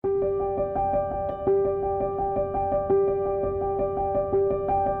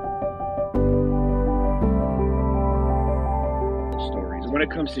when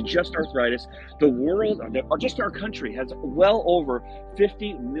it comes to just arthritis. The world, or just our country, has well over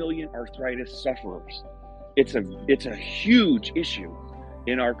 50 million arthritis sufferers. It's a huge issue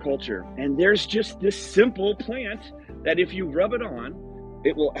in our culture. And there's just this simple plant that if you rub it on,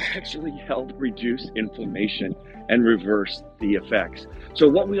 it will actually help reduce inflammation and reverse the effects. So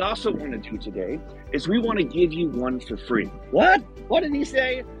what we also want to do today is we want to give you one for free. What? What did he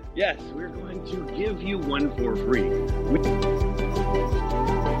say? Yes, we're going to give you one for free.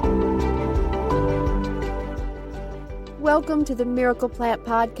 Welcome to the Miracle Plant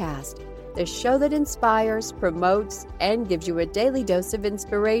Podcast, the show that inspires, promotes, and gives you a daily dose of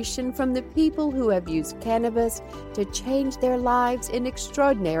inspiration from the people who have used cannabis to change their lives in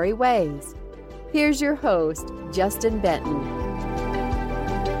extraordinary ways. Here's your host, Justin Benton.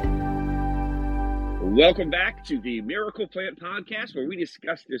 Welcome back to the Miracle Plant Podcast, where we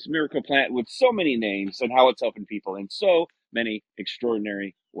discuss this miracle plant with so many names and how it's helping people in so many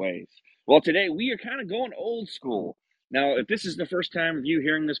extraordinary ways. Well, today we are kind of going old school. Now, if this is the first time of you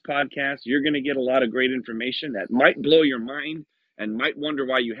hearing this podcast, you're going to get a lot of great information that might blow your mind and might wonder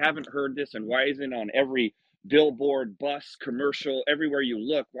why you haven't heard this and why isn't on every billboard, bus, commercial, everywhere you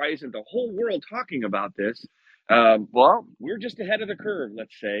look, why isn't the whole world talking about this? Well, we're just ahead of the curve,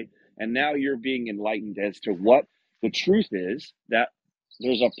 let's say, and now you're being enlightened as to what the truth is, that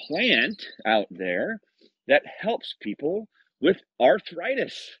there's a plant out there that helps people with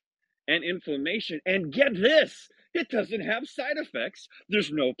arthritis and inflammation. And get this, it doesn't have side effects.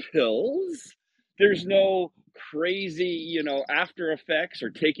 There's no pills. There's no crazy, after effects or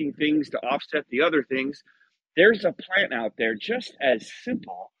taking things to offset the other things. There's a plant out there just as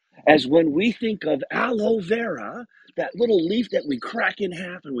simple as when we think of aloe vera, that little leaf that we crack in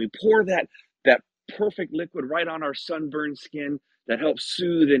half and we pour that perfect liquid right on our sunburned skin that helps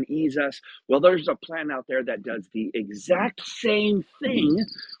soothe and ease us. Well, there's a plant out there that does the exact same thing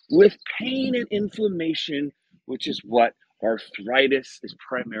with pain and inflammation, which is what arthritis is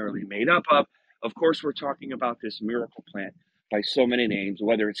primarily made up of. Of course, we're talking about this miracle plant by so many names,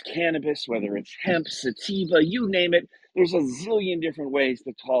 whether it's cannabis, whether it's hemp, sativa, you name it. There's a zillion different ways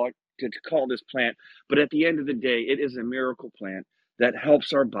to call this plant. But at the end of the day, it is a miracle plant that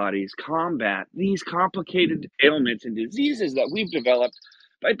helps our bodies combat these complicated ailments and diseases that we've developed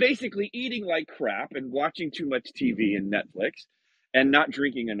by basically eating like crap and watching too much TV and Netflix and not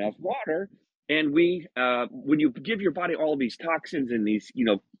drinking enough water. And when you give your body all these toxins and these,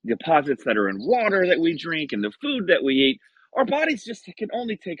 deposits that are in water that we drink and the food that we eat, our bodies just can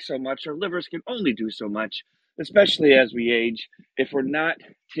only take so much. Our livers can only do so much, especially as we age. If we're not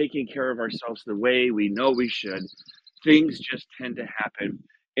taking care of ourselves the way we know we should, things just tend to happen.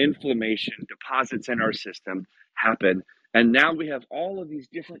 Inflammation, deposits in our system happen. And now we have all of these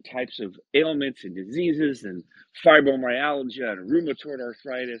different types of ailments and diseases and fibromyalgia and rheumatoid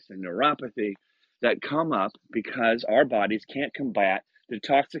arthritis and neuropathy that come up because our bodies can't combat the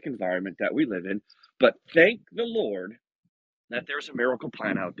toxic environment that we live in. But thank the Lord that there's a miracle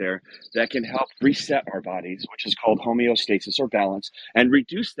plant out there that can help reset our bodies, which is called homeostasis or balance, and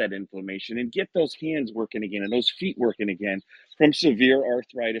reduce that inflammation and get those hands working again and those feet working again from severe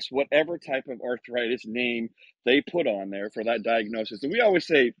arthritis, whatever type of arthritis name they put on there for that diagnosis. And we always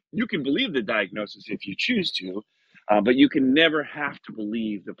say you can believe the diagnosis if you choose to, but you can never have to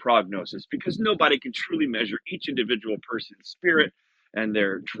believe the prognosis, because nobody can truly measure each individual person's spirit and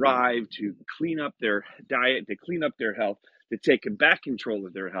their drive to clean up their diet, to clean up their health, to take back control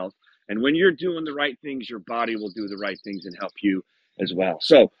of their health. And when you're doing the right things, your body will do the right things and help you as well.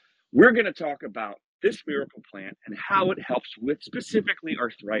 So we're going to talk about this miracle plant and how it helps with specifically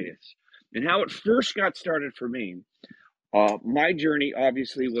arthritis and how it first got started for me. My journey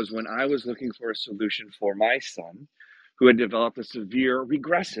obviously was when I was looking for a solution for my son, who had developed a severe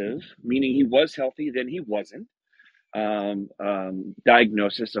regressive, meaning he was healthy, then he wasn't,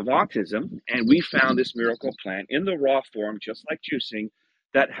 diagnosis of autism. And we found this miracle plant in the raw form, just like juicing,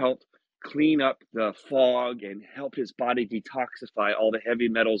 that helped clean up the fog and help his body detoxify all the heavy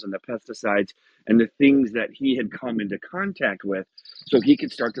metals and the pesticides and the things that he had come into contact with, so he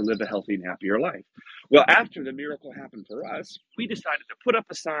could start to live a healthy and happier life. Well, after the miracle happened for us, we decided to put up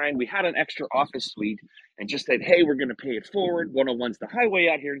a sign. We had an extra office suite and just said, hey, we're going to pay it forward. 101's the highway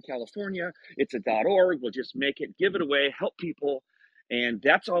out here in California. It's a .org. We'll just make it, give it away, help people. And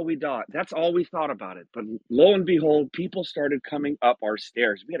that's all we thought. That's all we thought about it. But lo and behold, people started coming up our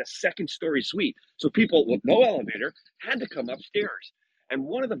stairs. We had a second story suite. So people with no elevator had to come upstairs. And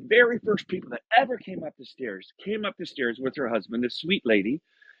one of the very first people that ever came up the stairs with her husband, this sweet lady,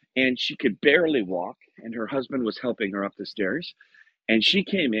 and she could barely walk. And her husband was helping her up the stairs. And she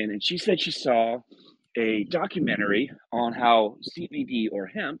came in and she said she saw a documentary on how CBD or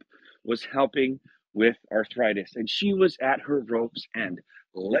hemp was helping with arthritis. And she was at her rope's end.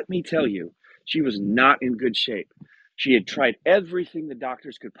 Let me tell you, she was not in good shape. She had tried everything the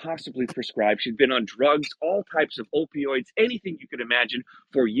doctors could possibly prescribe. She'd been on drugs, all types of opioids, anything you could imagine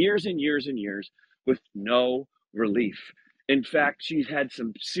for years and years and years with no relief. In fact, she's had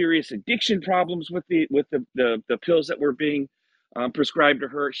some serious addiction problems with the pills that were being prescribed to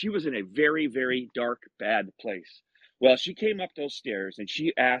her. She was in a very, very dark, bad place. Well, she came up those stairs and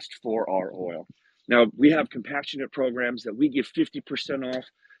she asked for our oil. Now, we have compassionate programs that we give 50% off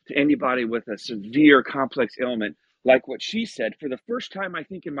to anybody with a severe complex ailment, like what she said. For the first time, I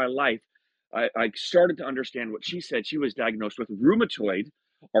think, in my life, I started to understand what she said. She was diagnosed with rheumatoid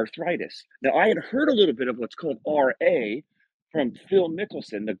arthritis. Now, I had heard a little bit of what's called RA from Phil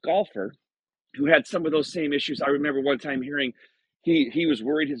Mickelson, the golfer, who had some of those same issues. I remember one time hearing he was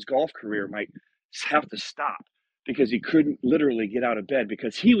worried his golf career might have to stop because he couldn't literally get out of bed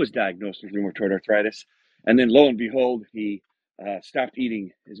because he was diagnosed with rheumatoid arthritis. And then lo and behold, he stopped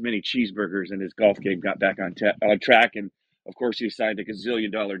eating as many cheeseburgers and his golf game got back on track. And of course, he signed a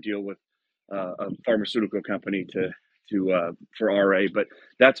gazillion-dollar deal with a pharmaceutical company for RA, but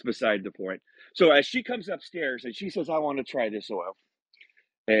that's beside the point. So as she comes upstairs and she says, "I want to try this oil,"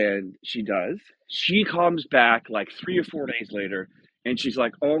 and she does. She comes back like 3 or 4 days later, and she's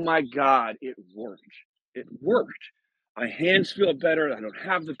like, "Oh my God, it worked. It worked. My hands feel better. I don't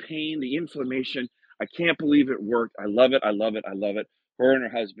have the pain, the inflammation. I can't believe it worked. I love it. I love it. I love it." Her and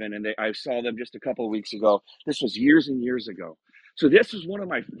her husband, and I saw them just a couple of weeks ago. This was years and years ago. So this was one of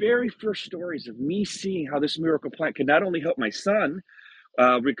my very first stories of me seeing how this miracle plant could not only help my son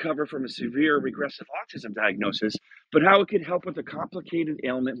recover from a severe regressive autism diagnosis, but how it could help with a complicated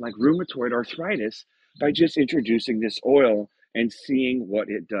ailment like rheumatoid arthritis by just introducing this oil and seeing what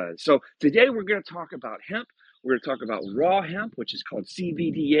it does. So today we're going to talk about hemp. We're going to talk about raw hemp, which is called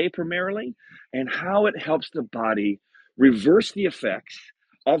CBDA primarily, and how it helps the body reverse the effects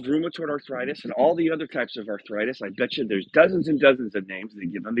of rheumatoid arthritis and all the other types of arthritis. I bet you there's dozens and dozens of names they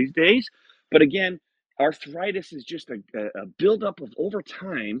give them these days. But again, arthritis is just a buildup of over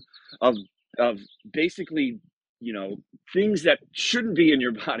time of basically, things that shouldn't be in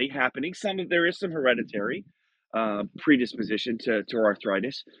your body happening. There is some hereditary predisposition to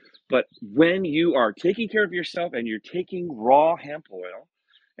arthritis, but when you are taking care of yourself and you're taking raw hemp oil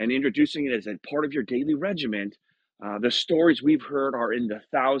and introducing it as a part of your daily regimen, the stories we've heard are in the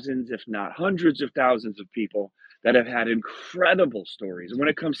thousands, if not hundreds of thousands of people that have had incredible stories. And when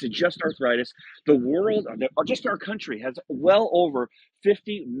it comes to just arthritis, the world, or just our country, has well over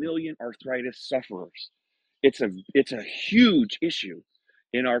 50 million arthritis sufferers. It's a huge issue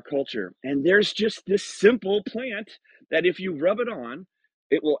in our culture. And there's just this simple plant that if you rub it on,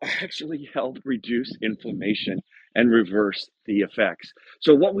 it will actually help reduce inflammation and reverse the effects.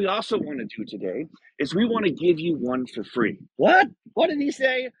 So what we also want to do today is we want to give you one for free. What? What did he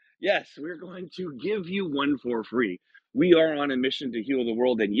say? Yes, we're going to give you one for free. We are on a mission to heal the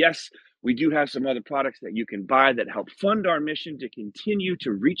world. And yes, we do have some other products that you can buy that help fund our mission to continue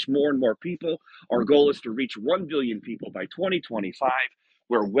to reach more and more people. Our goal is to reach 1 billion people by 2025.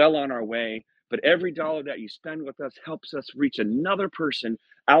 We're well on our way. But every dollar that you spend with us helps us reach another person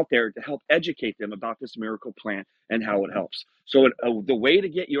out there to help educate them about this miracle plant and how it helps. So the way to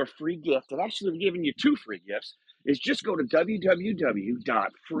get your free gift, and actually we're giving you 2 free gifts, is just go to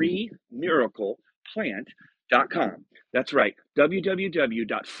www.freemiracleplant.com. That's right,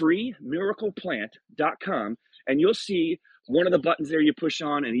 www.freemiracleplant.com, and you'll see one of the buttons there you push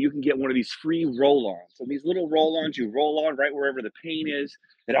on, and you can get one of these free roll-ons. So these little roll-ons you roll on right wherever the pain is.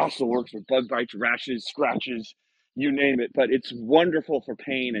 It also works for bug bites, rashes, scratches, you name it. But it's wonderful for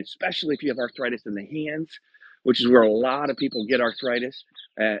pain, especially if you have arthritis in the hands, which is where a lot of people get arthritis.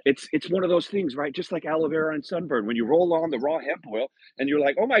 It's one of those things, right? Just like aloe vera and sunburn. When you roll on the raw hemp oil and you're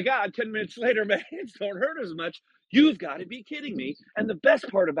like, "Oh my God, 10 minutes later, my hands don't hurt as much." You've got to be kidding me. And the best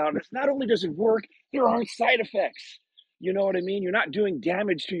part about it is not only does it work, there aren't side effects. You know what I mean? You're not doing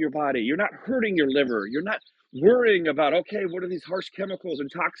damage to your body. You're not hurting your liver. You're not worrying about, okay, what are these harsh chemicals and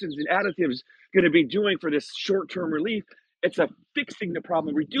toxins and additives going to be doing for this short-term relief? It's a fixing the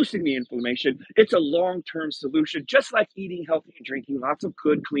problem, reducing the inflammation. It's a long-term solution, just like eating healthy and drinking lots of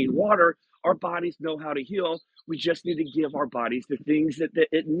good, clean water. Our bodies know how to heal. We just need to give our bodies the things that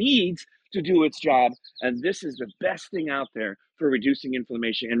it needs to do its job. And this is the best thing out there for reducing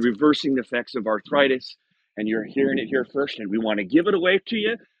inflammation and reversing the effects of arthritis. And you're hearing it here first, and we want to give it away to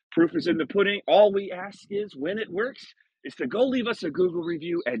you. Proof is in the pudding. All we ask is, when it works, is to go leave us a Google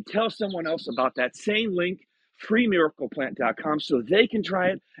review and tell someone else about that same link freemiracleplant.com so they can try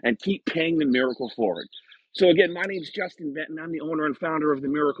it and keep paying the miracle forward. So again, my name is Justin Benton. I'm the owner and founder of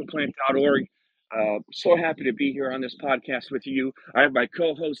themiracleplant.org. So happy to be here on this podcast with you. I have my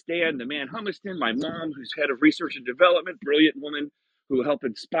co-host Dan, the man Humiston, my mom, who's head of research and development, brilliant woman who helped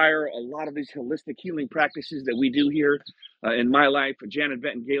inspire a lot of these holistic healing practices that we do here in my life, Janet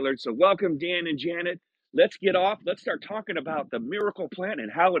Benton Gaylord. So welcome, Dan and Janet. Let's get off. Let's start talking about the miracle plant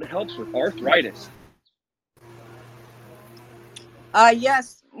and how it helps with arthritis.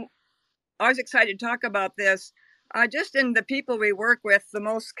 Yes, I was excited to talk about this. Just in the people we work with, the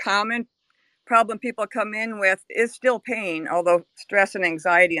most common problem people come in with is still pain, although stress and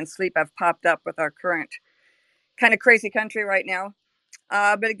anxiety and sleep have popped up with our current kind of crazy country right now.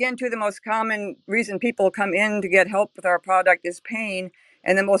 But again, too, the most common reason people come in to get help with our product is pain.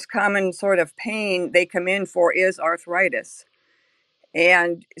 And the most common sort of pain they come in for is arthritis.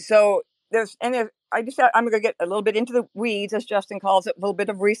 And so I'm going to get a little bit into the weeds, as Justin calls it, a little bit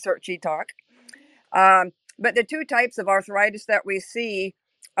of researchy talk. But the two types of arthritis that we see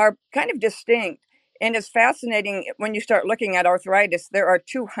are kind of distinct. And it's fascinating when you start looking at arthritis, there are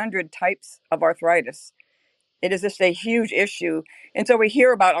 200 types of arthritis. It is just a huge issue. And so we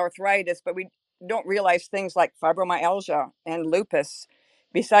hear about arthritis, but we don't realize things like fibromyalgia and lupus,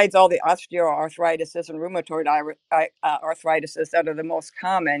 besides all the osteoarthritis and rheumatoid arthritis that are the most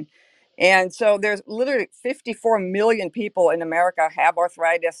common. And so there's literally 54 million people in America have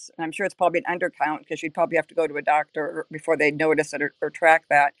arthritis. And I'm sure it's probably an undercount because you'd probably have to go to a doctor before they notice it or track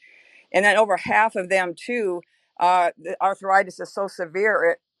that. And then over half of them, too, the arthritis is so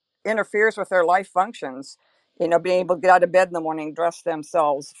severe, it interferes with their life functions. Being able to get out of bed in the morning, dress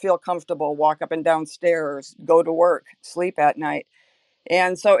themselves, feel comfortable, walk up and down stairs, go to work, sleep at night.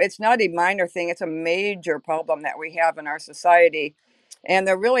 And so it's not a minor thing. It's a major problem that we have in our society. And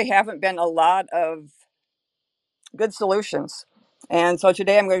there really haven't been a lot of good solutions. And so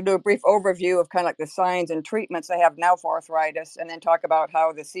today I'm going to do a brief overview of kind of like the signs and treatments they have now for arthritis, and then talk about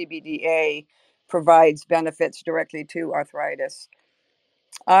how the CBDA provides benefits directly to arthritis.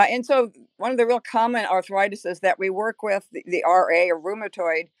 And so one of the real common arthritises that we work with, the RA or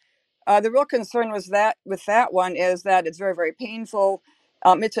rheumatoid, the real concern was that with that one is that it's very, very painful.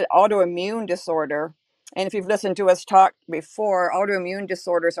 It's an autoimmune disorder. And if you've listened to us talk before, autoimmune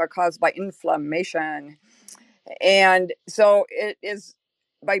disorders are caused by inflammation. And so it is,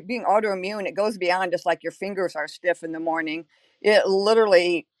 by being autoimmune, it goes beyond just like your fingers are stiff in the morning. It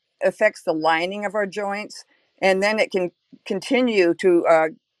literally affects the lining of our joints, and then it can continue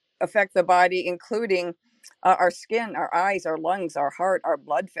to affect the body, including our skin, our eyes, our lungs, our heart, our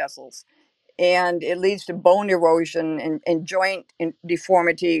blood vessels. And it leads to bone erosion and joint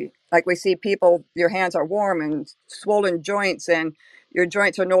deformity. Like we see people, your hands are warm and swollen joints, and your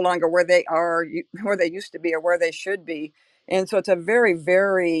joints are no longer where they are, where they used to be, or where they should be. And so it's a very,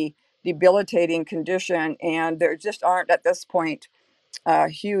 very debilitating condition, and there just aren't at this point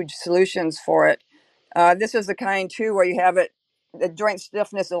huge solutions for it. This is the kind too where you have it, the joint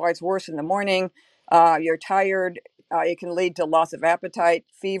stiffness is always worse in the morning. You're tired. It can lead to loss of appetite,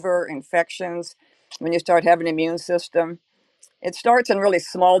 fever, infections when you start having an immune system. It starts in really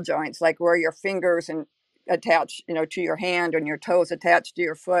small joints, like where your fingers and attach, to your hand, and your toes attached to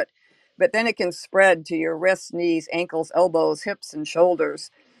your foot. But then it can spread to your wrists, knees, ankles, elbows, hips, and shoulders.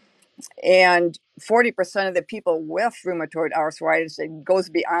 And 40% of the people with rheumatoid arthritis, it goes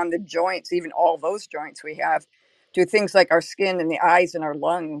beyond the joints, even all those joints we have, to things like our skin and the eyes and our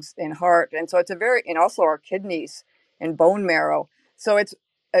lungs and heart. And so it's and also our kidneys and bone marrow. So it's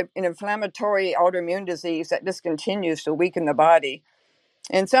an inflammatory autoimmune disease that just continues to weaken the body.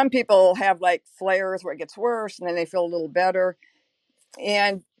 And some people have like flares where it gets worse and then they feel a little better.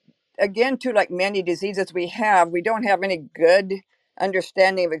 And again, too, like many diseases we don't have any good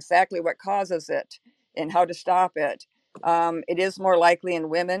understanding of exactly what causes it and how to stop it. It is more likely in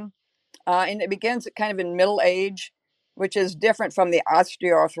women, and it begins kind of in middle age, which is different from the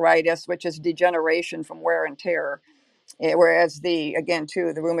osteoarthritis, which is degeneration from wear and tear. Whereas the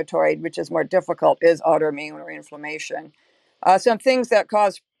rheumatoid, which is more difficult, is autoimmune or inflammation. Some things that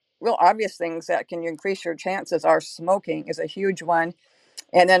cause real obvious things that can increase your chances are smoking is a huge one.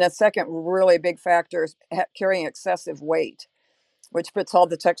 And then a second really big factor is carrying excessive weight, which puts all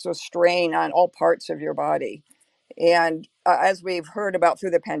the extra strain on all parts of your body. And as we've heard about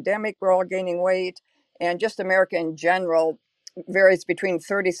through the pandemic, we're all gaining weight. And just America in general varies between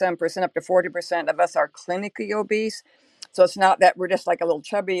 37% up to 40% of us are clinically obese. So it's not that we're just like a little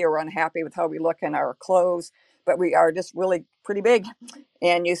chubby or unhappy with how we look in our clothes, but we are just really pretty big.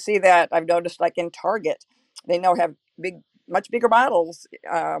 And you see that I've noticed like in Target, they now have big much bigger bottles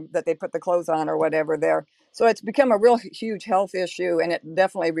that they put the clothes on or whatever there. So it's become a real huge health issue, and it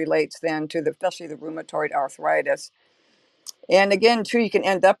definitely relates then to especially the rheumatoid arthritis. And again, too, you can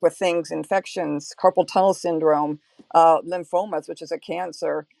end up with things, infections, carpal tunnel syndrome, lymphomas, which is a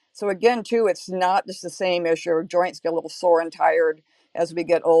cancer. So again, too, it's not just the same as your joints get a little sore and tired as we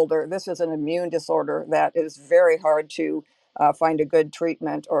get older. This is an immune disorder that is very hard to find a good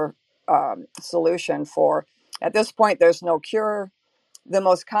treatment or solution for. At this point, there's no cure. The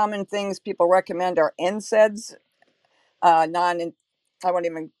most common things people recommend are NSAIDs, I won't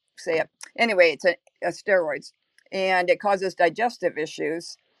even say it. Anyway, it's a steroids, and it causes digestive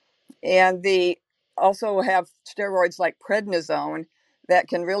issues. And they also have steroids like prednisone that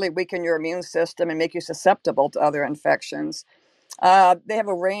can really weaken your immune system and make you susceptible to other infections. They have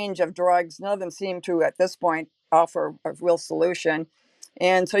a range of drugs. None of them seem to, at this point, offer a real solution.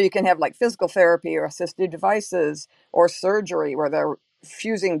 And so you can have like physical therapy or assistive devices or surgery where they're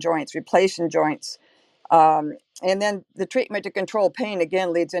fusing joints, replacing joints. And then the treatment to control pain,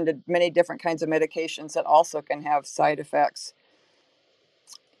 again, leads into many different kinds of medications that also can have side effects.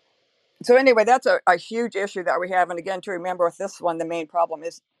 So anyway, that's a huge issue that we have. And again, to remember with this one, the main problem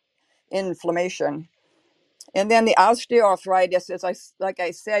is inflammation. And then the osteoarthritis is, like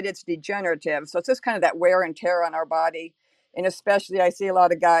I said, it's degenerative. So it's just kind of that wear and tear on our body. And especially I see a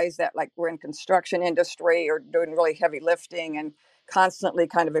lot of guys that like were in construction industry or doing really heavy lifting and constantly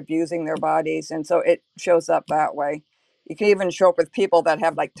kind of abusing their bodies. And so it shows up that way. You can even show up with people that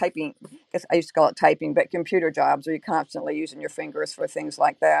have like typing, I guess I used to call it typing, but computer jobs where you're constantly using your fingers for things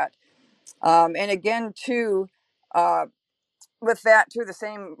like that. And again, too, with that, too, the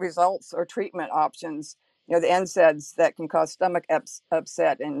same results or treatment options. You know, the NSAIDs that can cause stomach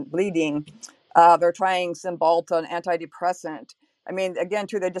upset and bleeding. They're trying Cymbalta, an antidepressant. I mean, again,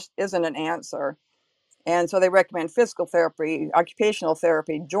 too, there just isn't an answer. And so they recommend physical therapy, occupational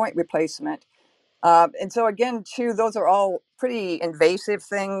therapy, joint replacement. And so again, too, those are all pretty invasive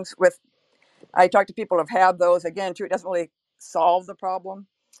things. I talk to people who have had those. Again, too, it doesn't really solve the problem.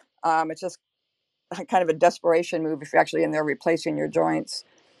 It's just kind of a desperation move if you're actually in there replacing your joints.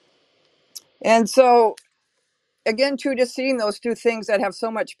 And so again, too, just seeing those two things that have so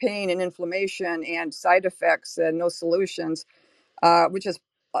much pain and inflammation and side effects and no solutions, which is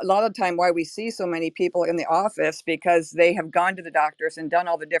a lot of the time why we see so many people in the office, because they have gone to the doctors and done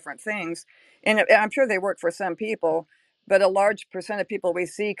all the different things. And I'm sure they work for some people, but a large percent of people we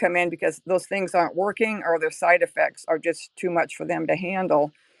see come in because those things aren't working or their side effects are just too much for them to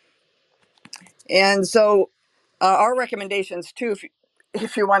handle. And so our recommendations too,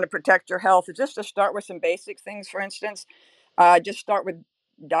 if you want to protect your health, is just to start with some basic things. For instance, just start with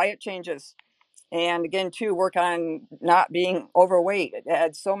diet changes. And again, too, work on not being overweight. It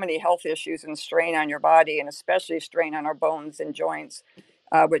adds so many health issues and strain on your body, and especially strain on our bones and joints,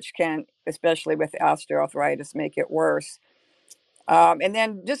 which can, especially with osteoarthritis, make it worse. And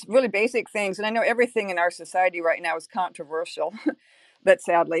then just really basic things. And I know everything in our society right now is controversial, but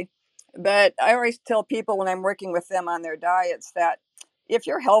sadly. But I always tell people when I'm working with them on their diets that if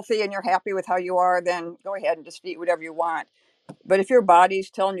you're healthy and you're happy with how you are, then go ahead and just eat whatever you want. But if your body's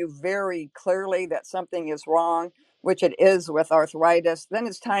telling you very clearly that something is wrong, which it is with arthritis, then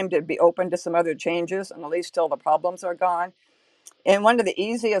it's time to be open to some other changes, and at least till the problems are gone. And one of the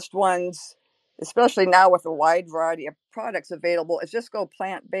easiest ones, especially now with a wide variety of products available, is just go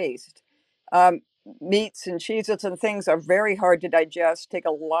plant-based. Meats and cheeses and things are very hard to digest, take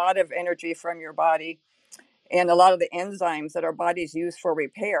a lot of energy from your body, and a lot of the enzymes that our bodies use for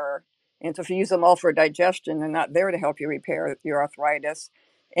repair. And so if you use them all for digestion, they're not there to help you repair your arthritis.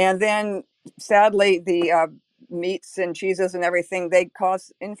 And then sadly, the meats and cheeses and everything, they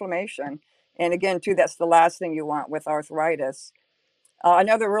cause inflammation. And again, too, that's the last thing you want with arthritis.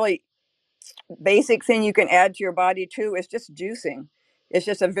 Another really basic thing you can add to your body too is just juicing. It's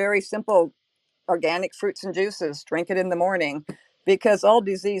just a very simple organic fruits and juices. Drink it in the morning, because all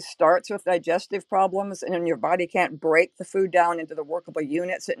disease starts with digestive problems, and when your body can't break the food down into the workable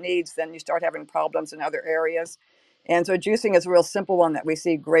units it needs, then you start having problems in other areas. And so juicing is a real simple one that we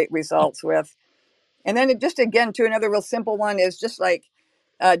see great results with. And then just again, to another real simple one is just like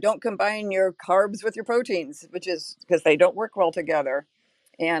don't combine your carbs with your proteins, which is because they don't work well together.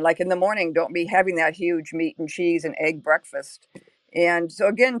 And like in the morning, don't be having that huge meat and cheese and egg breakfast. And so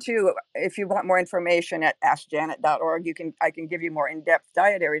again, too, if you want more information at askjanet.org, I can give you more in-depth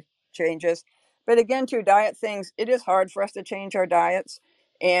dietary changes. But again, too, diet things, it is hard for us to change our diets,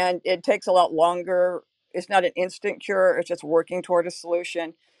 and it takes a lot longer. It's not an instant cure. It's just working toward a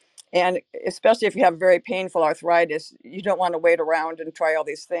solution. And especially if you have very painful arthritis, you don't want to wait around and try all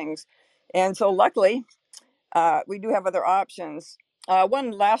these things. And so luckily, We do have other options.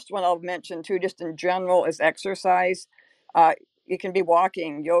 One last one I'll mention too, just in general, is exercise. Uh, it can be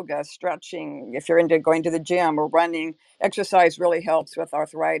walking, yoga, stretching. If you're into going to the gym or running, exercise really helps with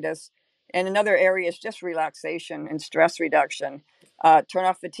arthritis. And another area is just relaxation and stress reduction. Turn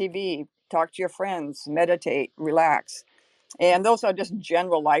off the TV, talk to your friends, meditate, relax. And those are just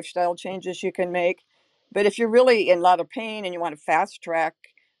general lifestyle changes you can make. But if you're really in a lot of pain and you want to fast track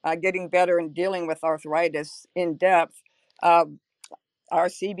getting better and dealing with arthritis in depth, uh, our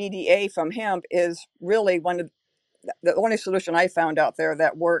CBDA from hemp is really one of the only solution I found out there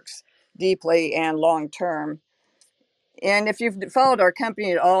that works deeply and long term. And if you've followed our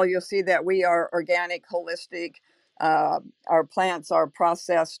company at all, you'll see that we are organic, holistic. Our plants are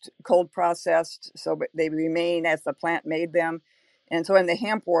processed, cold processed, so they remain as the plant made them. And so in the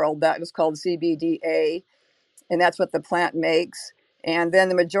hemp world, that is called CBDA, and that's what the plant makes. And then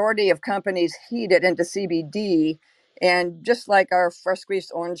the majority of companies heat it into CBD. And just like our fresh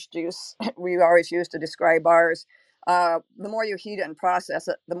squeezed orange juice, we always use to describe ours, the more you heat it and process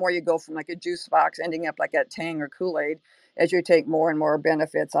it, the more you go from like a juice box ending up like a Tang or Kool-Aid as you take more and more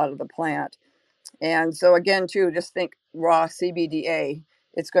benefits out of the plant. And so again, too, just think raw CBDA.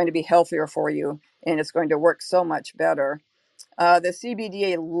 It's going to be healthier for you and it's going to work so much better. The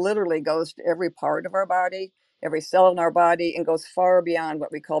CBDA literally goes to every part of our body, every cell in our body, and goes far beyond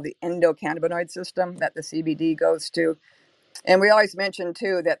what we call the endocannabinoid system that the CBD goes to. And we always mention,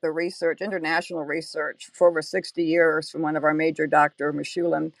 too, that the research, international research for over 60 years from one of our major doctor,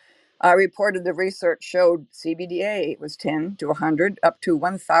 Meshulam, reported the research showed CBDA was 10 to 100, up to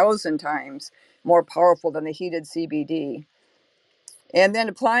 1,000 times more powerful than the heated CBD. And then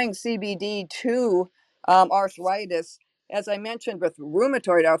applying CBD to arthritis, as I mentioned with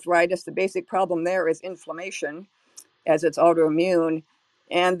rheumatoid arthritis, the basic problem there is inflammation as it's autoimmune.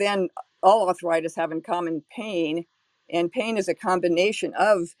 And then all arthritis have in common pain. And pain is a combination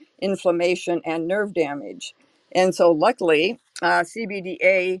of inflammation and nerve damage. And so luckily,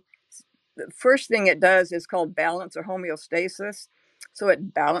 CBDA, the first thing it does is called balance or homeostasis. So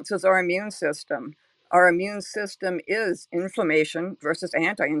it balances our immune system. Our immune system is inflammation versus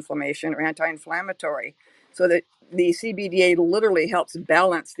anti-inflammation or anti-inflammatory. So that the CBDA literally helps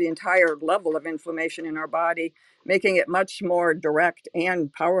balance the entire level of inflammation in our body, making it much more direct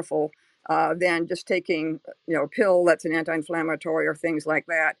and powerful than just taking, a pill that's an anti-inflammatory or things like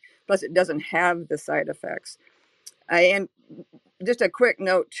that. Plus, it doesn't have the side effects. And just a quick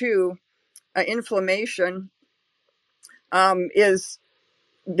note too, inflammation is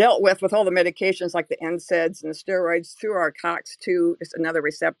dealt with all the medications like the NSAIDs and the steroids through our COX-2, just another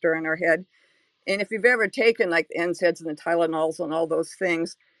receptor in our head. And if you've ever taken like the NSAIDs and the Tylenols and all those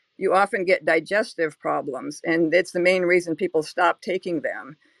things, you often get digestive problems. And it's the main reason people stop taking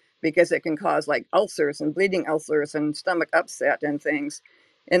them, because it can cause like ulcers and bleeding ulcers and stomach upset and things.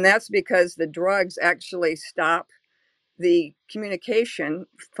 And that's because the drugs actually stop the communication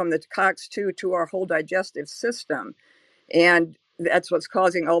from the COX-2 to our whole digestive system. And that's what's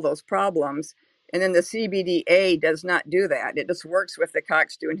causing all those problems. And then the CBDA does not do that. It just works with the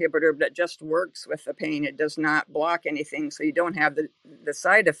COX-2 inhibitor, but it just works with the pain. It does not block anything. So you don't have the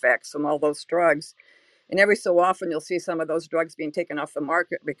side effects from all those drugs. And every so often, you'll see some of those drugs being taken off the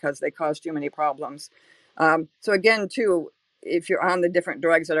market because they cause too many problems. So again, too, if you're on the different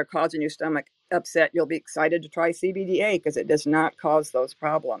drugs that are causing your stomach upset, you'll be excited to try CBDA because it does not cause those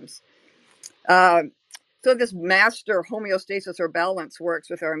problems. So this master homeostasis or balance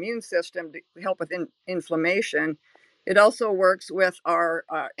works with our immune system to help with inflammation. It also works with our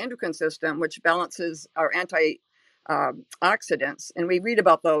endocrine system, which balances our antioxidants. And we read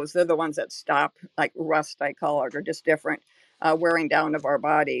about those. They're the ones that stop, like rust, I call it, or just different wearing down of our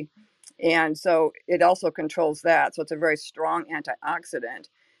body. And so it also controls that. So it's a very strong antioxidant.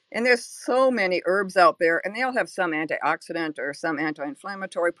 And there's so many herbs out there, and they all have some antioxidant or some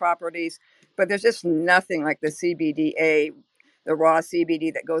anti-inflammatory properties, but there's just nothing like the CBDA, the raw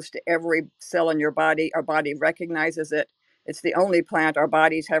CBD that goes to every cell in your body. Our body recognizes it. It's the only plant our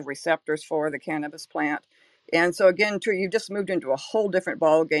bodies have receptors for, the cannabis plant. And so again, too, you've just moved into a whole different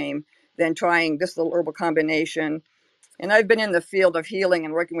ball game than trying this little herbal combination. And I've been in the field of healing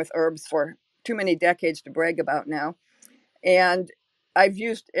and working with herbs for too many decades to brag about now. And I've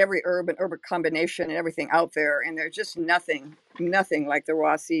used every herb and herb combination and everything out there, and there's just nothing like the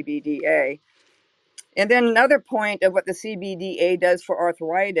raw CBDA. And then another point of what the CBDA does for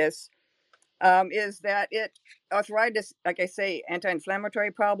arthritis is that arthritis, like I say,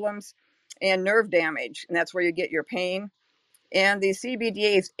 anti-inflammatory problems and nerve damage, and that's where you get your pain. And the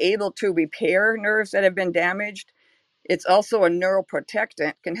CBDA is able to repair nerves that have been damaged. It's also a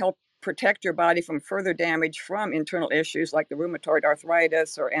neuroprotectant, can help protect your body from further damage from internal issues like the rheumatoid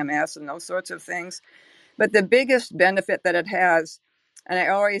arthritis or MS and those sorts of things. But the biggest benefit that it has, and I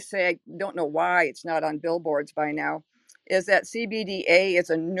always say I don't know why it's not on billboards by now, is that CBDA is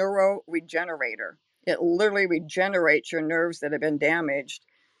a neuroregenerator. It literally regenerates your nerves that have been damaged.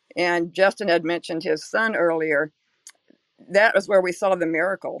 And Justin had mentioned his son earlier. That was where we saw the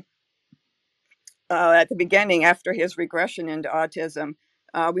miracle. At the beginning, after his regression into autism,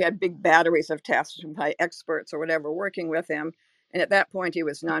 we had big batteries of tests by experts or whatever working with him. And at that point, he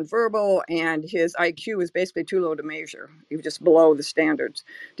was nonverbal, and his IQ was basically too low to measure. He was just below the standards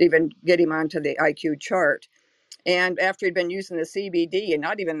to even get him onto the IQ chart. And after he'd been using the CBD, and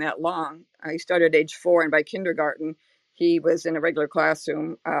not even that long, he started at age 4, and by kindergarten, he was in a regular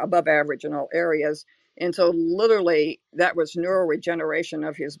classroom, above average in all areas. And so, literally, that was neuroregeneration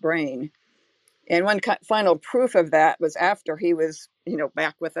of his brain. And one final proof of that was after he was,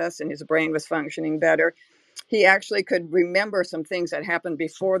 back with us and his brain was functioning better, he actually could remember some things that happened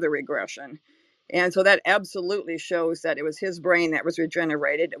before the regression. And so that absolutely shows that it was his brain that was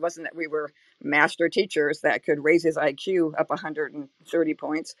regenerated. It wasn't that we were master teachers that could raise his IQ up 130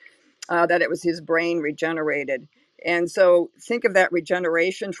 points, that it was his brain regenerated. And so think of that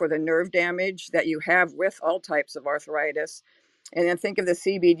regeneration for the nerve damage that you have with all types of arthritis. And then think of the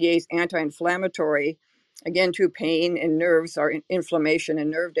CBDA's anti-inflammatory, again, to pain and nerves are inflammation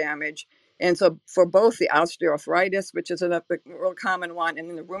and nerve damage. And so for both the osteoarthritis, which is a real common one, and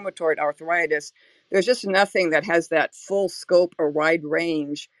then the rheumatoid arthritis, there's just nothing that has that full scope or wide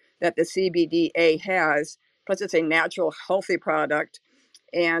range that the CBDA has. Plus, it's a natural, healthy product.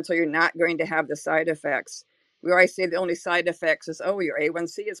 And so you're not going to have the side effects. We always say the only side effects is, your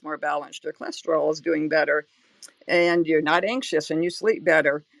A1C is more balanced, your cholesterol is doing better, and you're not anxious and you sleep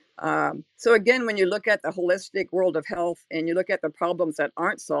better. So again, when you look at the holistic world of health and you look at the problems that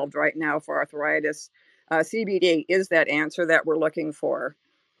aren't solved right now for arthritis, CBD is that answer that we're looking for.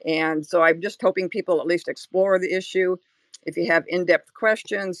 And so I'm just hoping people at least explore the issue. If you have in-depth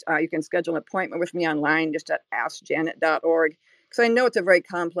questions, you can schedule an appointment with me online just at askjanet.org. Because I know it's a very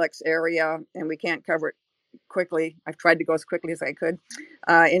complex area and we can't cover it quickly. I've tried to go as quickly as I could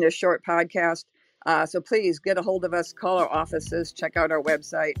in a short podcast. So please get a hold of us, call our offices, check out our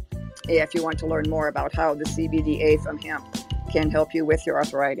website if you want to learn more about how the CBDA from hemp can help you with your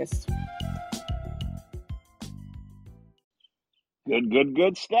arthritis.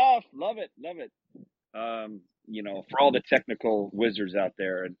 Good stuff. Love it. For all the technical wizards out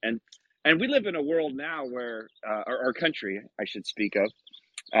there, and we live in a world now where our country, I should speak of,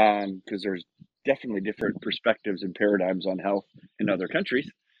 because there's definitely different perspectives and paradigms on health in other countries.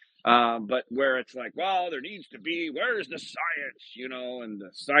 But where it's like, well, there needs to be, where's the science, and the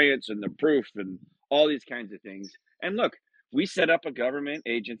science and the proof and all these kinds of things. And look, we set up a government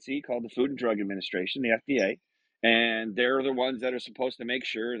agency called the Food and Drug Administration, the FDA, and they're the ones that are supposed to make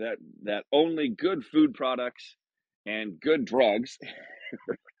sure that only good food products and good drugs,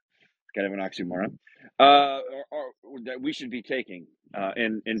 kind of an oxymoron, that we should be taking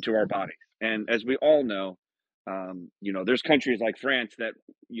into our bodies. And as we all know, there's countries like France that,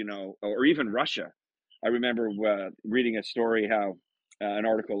 or even Russia. I remember reading a story, an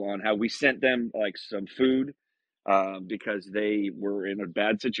article on how we sent them like some food because they were in a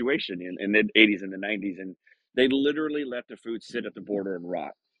bad situation in the 80s and the 90s. And they literally let the food sit at the border and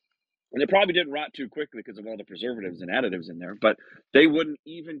rot. And it probably didn't rot too quickly because of all the preservatives and additives in there, but they wouldn't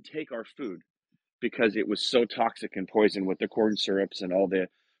even take our food because it was so toxic and poison with the corn syrups and all the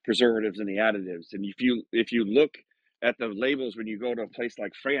preservatives and the additives. And if you look at the labels when you go to a place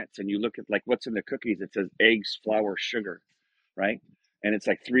like France and you look at like what's in the cookies, it says eggs, flour, sugar, right? And it's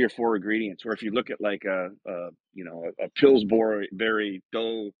like 3 or 4 ingredients. Or if you look at like a Pillsbury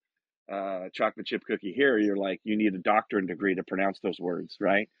dough chocolate chip cookie here, you're like, you need a doctorate degree to pronounce those words,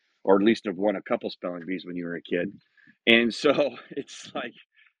 right? Or at least have won a couple spelling bees when you were a kid. And so it's like,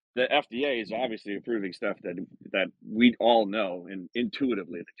 the FDA is obviously approving stuff that we all know and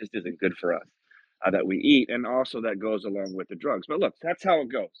intuitively that just isn't good for us, that we eat, and also that goes along with the drugs. But look, that's how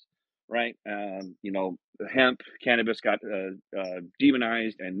it goes, right? Hemp, cannabis got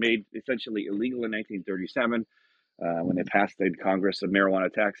demonized and made essentially illegal in 1937 when they passed the Congress the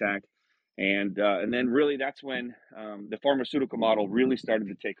Marijuana Tax Act, and then really that's when the pharmaceutical model really started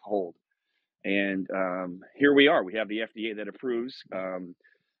to take hold. And here we are. We have the FDA that approves.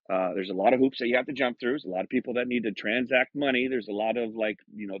 There's a lot of hoops that you have to jump through. There's a lot of people that need to transact money. There's a lot of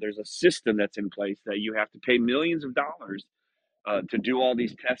there's a system that's in place that you have to pay millions of dollars to do all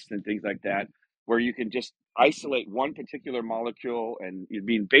these tests and things like that, where you can just isolate one particular molecule, and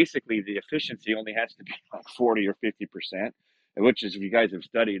basically the efficiency only has to be like 40 or 50%. which is, if you guys have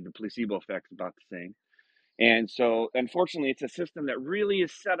studied, the placebo effect's about the same. And so, unfortunately, it's a system that really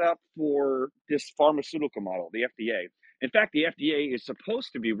is set up for this pharmaceutical model, the FDA. In fact, the FDA is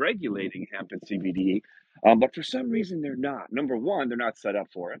supposed to be regulating hemp and CBD, but for some reason they're not. Number one, they're not set up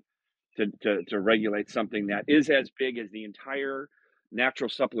for it to regulate something that is as big as the entire natural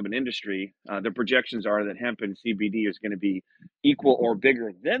supplement industry. The projections are that hemp and CBD is going to be equal or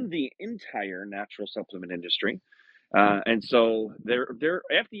bigger than the entire natural supplement industry. And so they're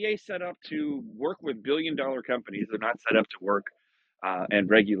FDA set up to work with billion-dollar companies. They're not set up to work and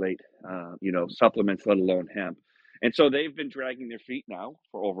regulate, supplements, let alone hemp. And so they've been dragging their feet now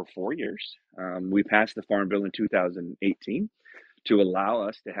for over 4 years. We passed the Farm Bill in 2018 to allow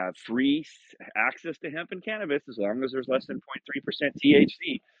us to have free access to hemp and cannabis as long as there's less than 0.3%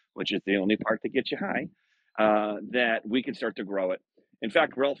 THC, which is the only part that gets you high, that we can start to grow it. In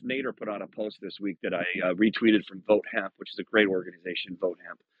fact, Ralph Nader put out a post this week that I retweeted from Vote Hemp, which is a great organization, Vote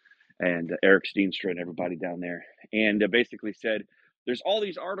Hemp, and Eric Steenstra and everybody down there, and basically said, there's all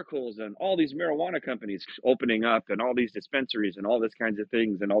these articles and all these marijuana companies opening up and all these dispensaries and all this kinds of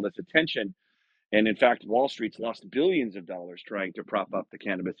things and all this attention. And in fact, Wall Street's lost billions of dollars trying to prop up the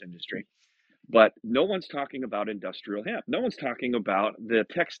cannabis industry. But no one's talking about industrial hemp. No one's talking about the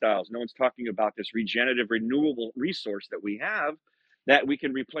textiles. No one's talking about this regenerative, renewable resource that we have, that we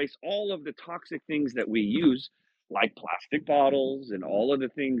can replace all of the toxic things that we use, like plastic bottles and all of the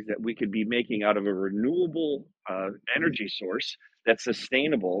things that we could be making out of a renewable energy source that's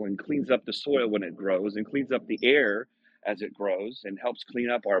sustainable and cleans up the soil when it grows and cleans up the air as it grows and helps clean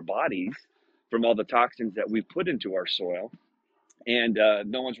up our bodies from all the toxins that we've put into our soil. And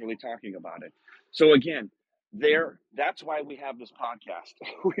no one's really talking about it. So again, that's why we have this podcast.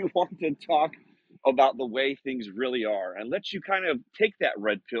 We want to talk about the way things really are and let you kind of take that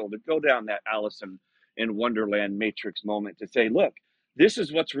red pill to go down that Alice in Wonderland Matrix moment to say, look, this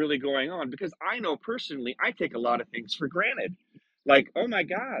is what's really going on. Because I know personally, I take a lot of things for granted. Like, oh my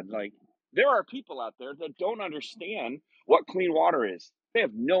God, like there are people out there that don't understand what clean water is. They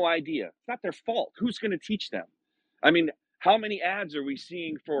have no idea. It's not their fault. Who's going to teach them? I mean, how many ads are we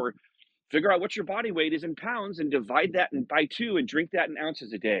seeing for figure out what your body weight is in pounds and divide that by 2 and drink that in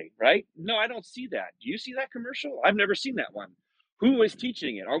ounces a day, right? No, I don't see that. Do you see that commercial? I've never seen that one. Who is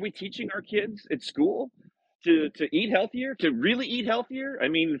teaching it? Are we teaching our kids at school to eat healthier, to really eat healthier? I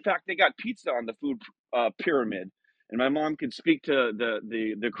mean, in fact, they got pizza on the food pyramid, and my mom can speak to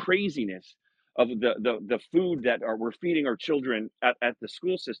the craziness of the food that we're feeding our children at the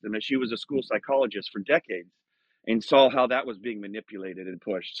school system, as she was a school psychologist for decades and saw how that was being manipulated and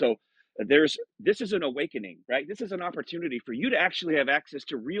pushed. So this is an awakening, right? This is an opportunity for you to actually have access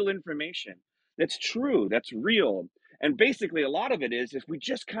to real information that's true, that's real. And basically, a lot of it is if we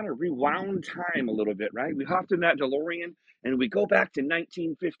just kind of rewound time a little bit, right? We hopped in that DeLorean and we go back to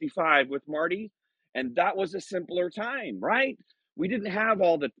 1955 with Marty, and that was a simpler time, right? We didn't have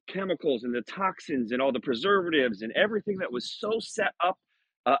all the chemicals and the toxins and all the preservatives and everything that was so set up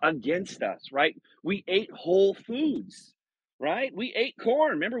against us, right? We ate whole foods, right? We ate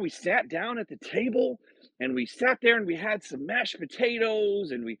corn. Remember, we sat down at the table and we sat there and we had some mashed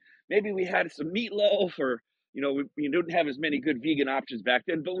potatoes and maybe we had some meatloaf, or we didn't have as many good vegan options back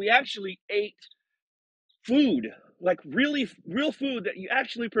then, but we actually ate food, like really real food that you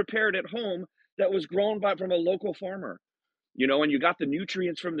actually prepared at home that was grown from a local farmer. And you got the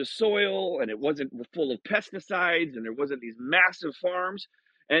nutrients from the soil and it wasn't full of pesticides and there wasn't these massive farms.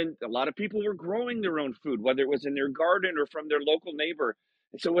 And a lot of people were growing their own food, whether it was in their garden or from their local neighbor.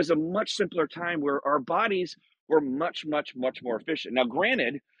 And so it was a much simpler time where our bodies were much, much, much more efficient. Now,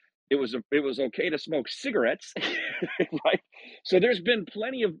 granted, it was okay to smoke cigarettes, right? So there's been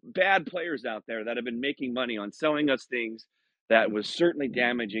plenty of bad players out there that have been making money on selling us things that was certainly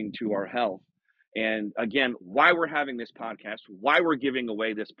damaging to our health. And again, why we're having this podcast, why we're giving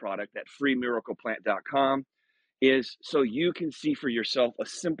away this product at freemiracleplant.com is so you can see for yourself a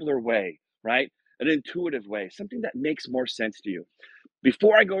simpler way, right? An intuitive way, something that makes more sense to you.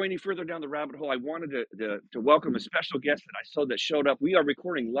 Before I go any further down the rabbit hole, I wanted to welcome a special guest that I saw that showed up. We are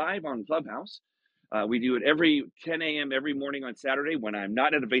recording live on Clubhouse. We do it every 10 a.m. every morning on Saturday when I'm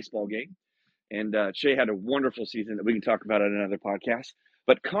not at a baseball game. And Shay had a wonderful season that we can talk about on another podcast.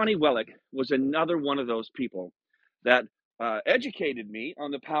 But Connie Wellick was another one of those people that educated me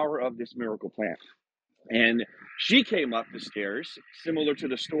on the power of this miracle plant. And she came up the stairs, similar to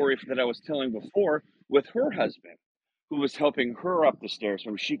the story that I was telling before, with her husband, who was helping her up the stairs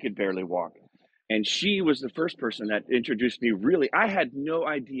when she could barely walk. And she was the first person that introduced me. Really, I had no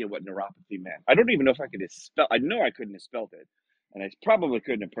idea what neuropathy meant. I don't even know if I could spell. I know I couldn't have spelled it, and I probably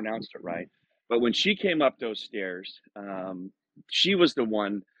couldn't have pronounced it right. But when she came up those stairs, she was the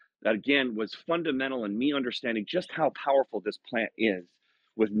one that, again, was fundamental in me understanding just how powerful this plant is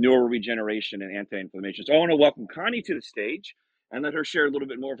with neuroregeneration and anti-inflammation. So I want to welcome Connie to the stage and let her share a little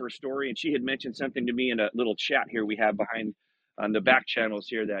bit more of her story. And she had mentioned something to me in a little chat here we have behind on the back channels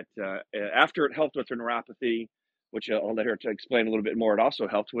here that after it helped with her neuropathy, which I'll let her to explain a little bit more, it also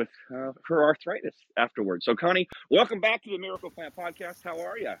helped with her arthritis afterwards. So Connie, welcome back to the Miracle Plant Podcast. How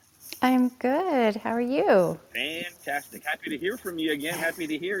are you? I'm good. How are you? Fantastic. Happy to hear from you again. Happy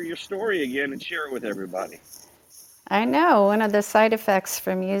to hear your story again and share it with everybody. I know one of the side effects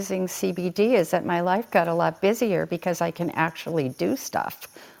from using CBD is that my life got a lot busier because I can actually do stuff.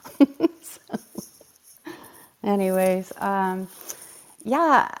 Anyways,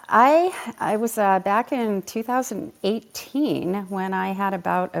 yeah, I was back in 2018 when I had a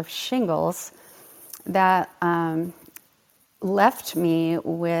bout of shingles that left me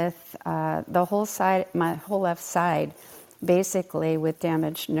with the whole side, my whole left side, basically with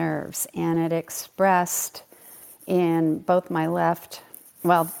damaged nerves, and it expressed in both my left,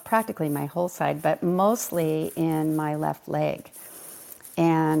 well, practically my whole side, but mostly in my left leg.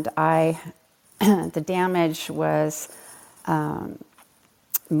 And the damage was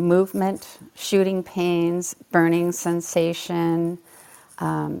movement, shooting pains, burning sensation,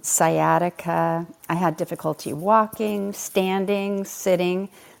 sciatica. I had difficulty walking, standing, sitting.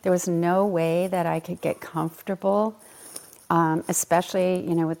 There was no way that I could get comfortable, especially,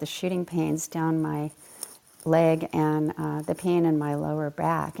 with the shooting pains down my leg and the pain in my lower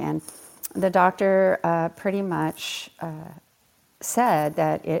back. And the doctor pretty much said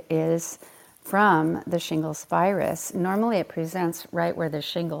that it is from the shingles virus. Normally it presents right where the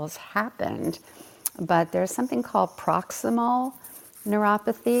shingles happened, but there's something called proximal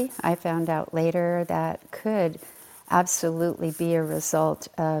neuropathy. I found out later that could absolutely be a result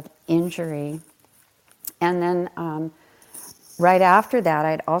of injury. And then right after that,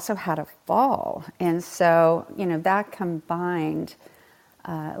 I'd also had a fall. And so, that combined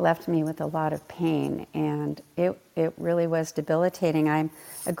left me with a lot of pain. And it really was debilitating. I'm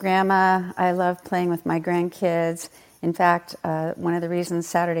a grandma. I love playing with my grandkids. In fact, one of the reasons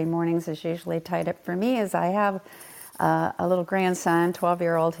Saturday mornings is usually tied up for me is I have a little grandson,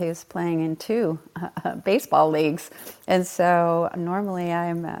 12-year-old, who's playing in 2 baseball leagues. And so normally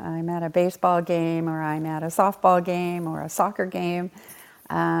I'm at a baseball game, or I'm at a softball game, or a soccer game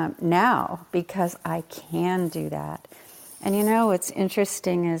now, because I can do that. And what's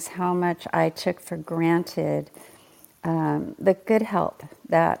interesting is how much I took for granted the good health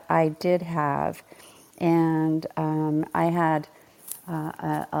that I did have. And I had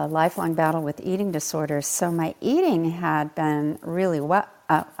a lifelong battle with eating disorders, so my eating had been really well.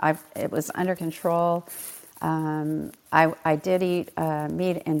 It was under control. I did eat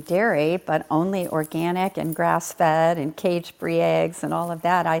meat and dairy, but only organic and grass-fed and cage-free eggs and all of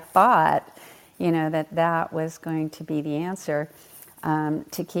that. I thought, that was going to be the answer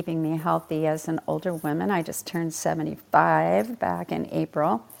to keeping me healthy as an older woman. I just turned 75 back in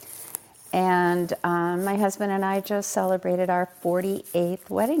April. And my husband and I just celebrated our 48th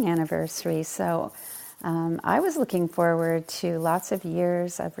wedding anniversary. So I was looking forward to lots of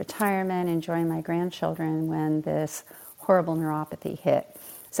years of retirement, enjoying my grandchildren, when this horrible neuropathy hit.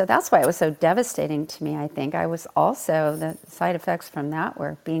 So that's why it was so devastating to me, I think. I was also, the side effects from that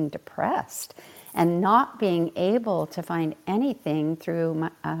were being depressed and not being able to find anything through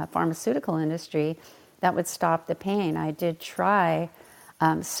my pharmaceutical industry that would stop the pain. I did try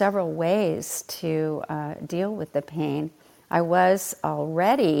several ways to deal with the pain. I was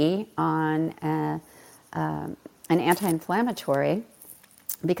already on an anti-inflammatory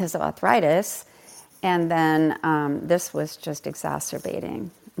because of arthritis, and then this was just exacerbating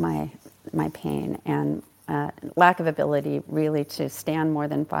my pain and lack of ability really to stand more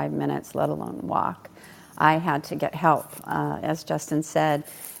than 5 minutes, let alone walk. I had to get help, as Justin said,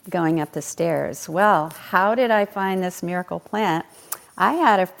 going up the stairs. Well, how did I find this miracle plant? I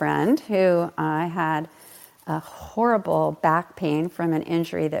had a friend who had a horrible back pain from an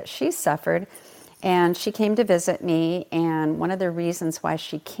injury that she suffered, and she came to visit me, and one of the reasons why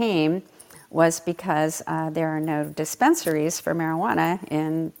she came was because there are no dispensaries for marijuana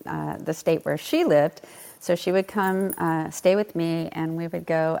in the state where she lived. So she would come stay with me, and we would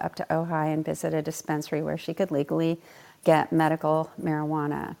go up to Ojai and visit a dispensary where she could legally get medical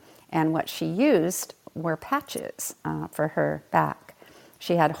marijuana. And what she used were patches for her back.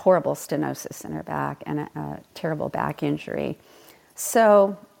 She had horrible stenosis in her back and a terrible back injury.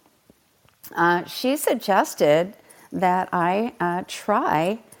 So she suggested that I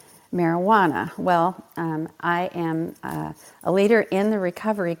try marijuana. Well, I am a leader in the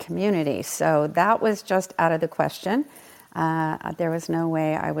recovery community, so that was just out of the question. There was no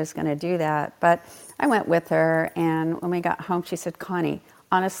way I was going to do that. But I went with her, and when we got home, she said, Connie,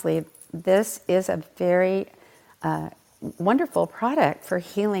 honestly, this is a very wonderful product for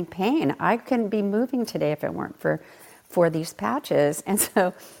healing pain. I couldn't be moving today if it weren't for these patches. And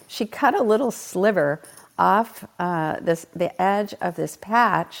so she cut a little sliver off the edge of this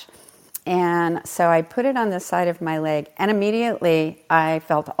patch, and so I put it on the side of my leg, and immediately I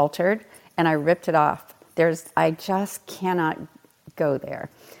felt altered, and I ripped it off. I just cannot go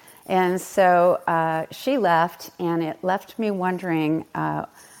there. And so she left, and it left me wondering, and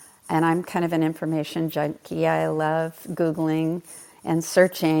I'm kind of an information junkie. I love Googling and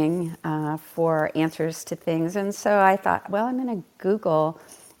searching for answers to things. And so I thought, well, I'm going to Google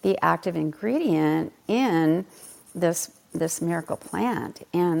the active ingredient in this miracle plant.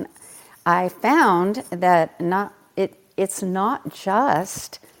 And I found that it's not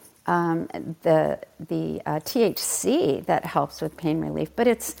just the THC that helps with pain relief, but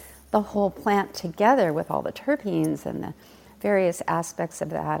it's the whole plant together with all the terpenes and the various aspects of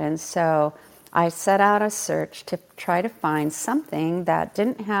that. And so I set out a search to try to find something that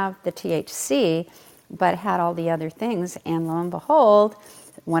didn't have the THC, but had all the other things. And lo and behold,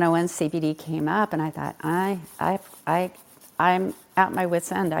 101 CBD came up, and I thought, I'm at my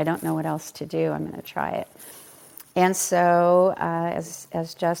wit's end. I don't know what else to do. I'm going to try it. And so,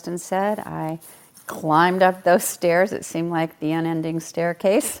 as Justin said, I climbed up those stairs. It seemed like the unending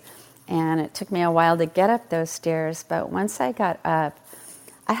staircase, and it took me a while to get up those stairs. But once I got up,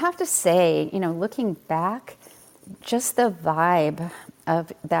 I have to say, looking back, just the vibe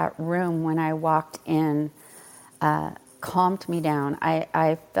of that room when I walked in calmed me down.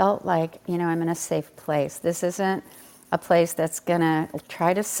 I felt like, I'm in a safe place. This isn't a place that's going to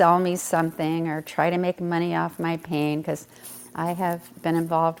try to sell me something or try to make money off my pain, because I have been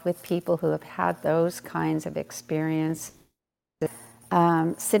involved with people who have had those kinds of experiences.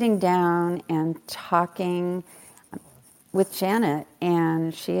 Sitting down and talking with Janet,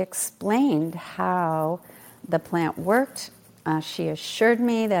 and she explained how the plant worked. She assured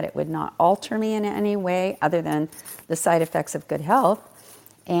me that it would not alter me in any way other than the side effects of good health.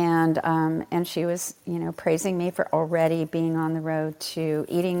 And she was, praising me for already being on the road to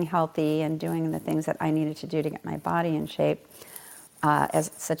eating healthy and doing the things that I needed to do to get my body in shape,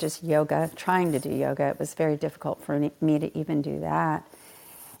 such as yoga, trying to do yoga. It was very difficult for me to even do that.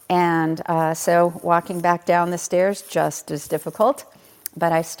 And so walking back down the stairs, just as difficult.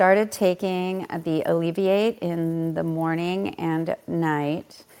 But I started taking the Alleviate in the morning and at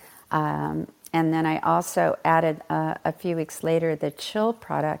night. And then I also added a few weeks later the Chill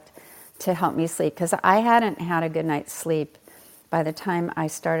product to help me sleep, because I hadn't had a good night's sleep by the time I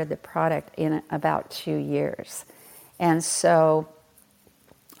started the product in about 2 years. And so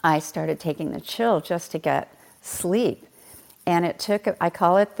I started taking the Chill just to get sleep. And it took, I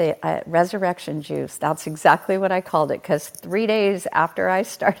call it the resurrection juice. That's exactly what I called it, because 3 days after I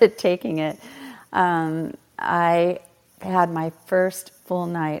started taking it, I had my first full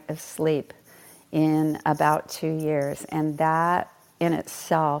night of sleep in about 2 years. And that in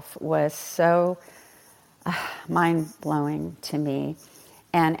itself was so mind-blowing to me.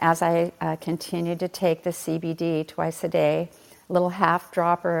 And as I continued to take the CBD twice a day, a little half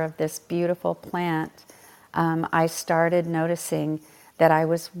dropper of this beautiful plant, I started noticing that I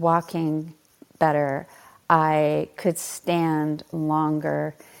was walking better. I could stand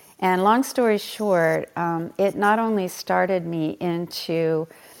longer. And long story short, it not only started me into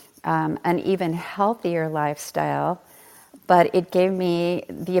an even healthier lifestyle, but it gave me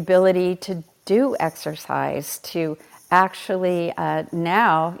the ability to do exercise, to actually,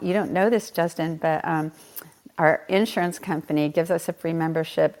 now, you don't know this, Justin, but our insurance company gives us a free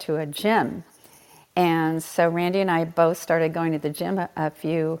membership to a gym. And so Randy and I both started going to the gym a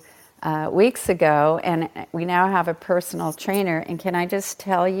few weeks ago, and we now have a personal trainer. And can I just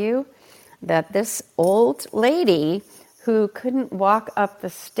tell you that this old lady who couldn't walk up the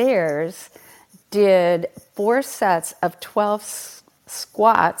stairs did 4 sets of 12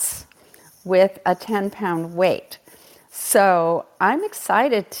 squats with a 10-pound weight. So I'm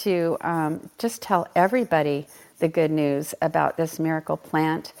excited to just tell everybody the good news about this miracle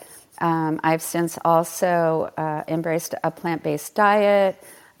plant. I've since also embraced a plant-based diet,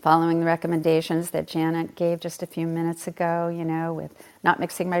 following the recommendations that Janet gave just a few minutes ago, with not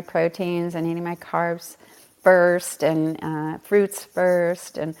mixing my proteins and eating my carbs first and fruits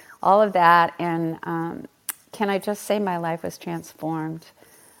first and all of that. And can I just say my life was transformed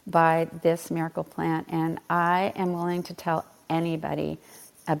by this miracle plant, and I am willing to tell anybody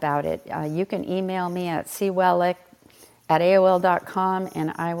about it. You can email me at cwellick@aol.com,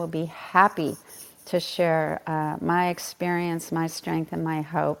 and I will be happy to share my experience, my strength, and my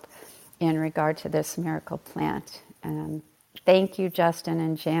hope in regard to this miracle plant. And thank you, Justin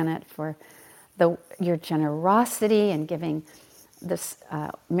and Janet, for your generosity in giving this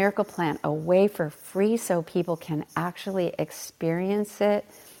miracle plant away for free so people can actually experience it.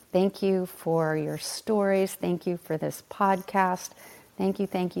 Thank you for your stories. Thank you for this podcast. Thank you,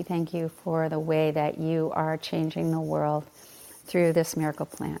 thank you, thank you for the way that you are changing the world through this miracle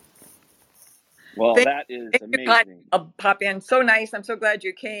plant. Well, Thank, that is thank you, Connie. amazing. I'll pop in. So nice. I'm so glad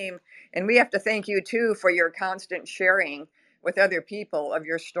you came. And we have to thank you too for your constant sharing with other people of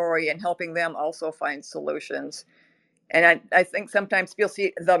your story and helping them also find solutions. And I think sometimes people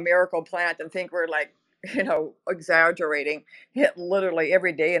see the miracle plant and think we're like, exaggerating. It literally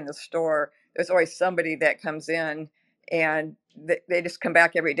every day in the store, there's always somebody that comes in and they just come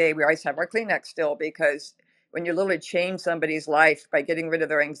back every day. We always have our Kleenex still because when you literally change somebody's life by getting rid of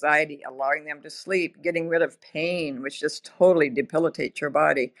their anxiety, allowing them to sleep, getting rid of pain, which just totally debilitates your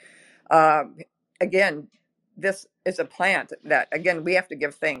body. Um, Again, this is a plant that, again, we have to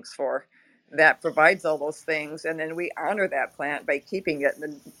give thanks for that provides all those things. And then we honor that plant by keeping it in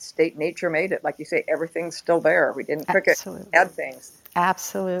the state nature made it. Like you say, everything's still there. We didn't trick it, Absolutely. add things.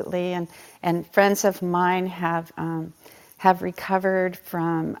 Absolutely, and friends of mine have recovered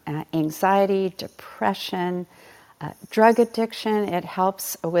from anxiety, depression, drug addiction. It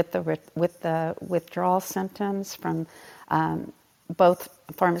helps with the withdrawal symptoms from both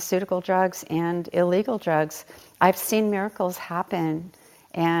pharmaceutical drugs and illegal drugs. I've seen miracles happen,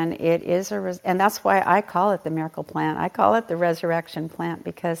 and it is and that's why I call it the miracle plant. I call it the resurrection plant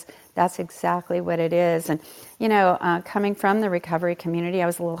because that's exactly what it is. And coming from the recovery community, I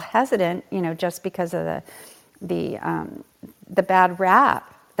was a little hesitant, just because of the bad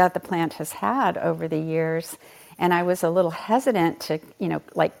rap that the plant has had over the years. And I was a little hesitant to,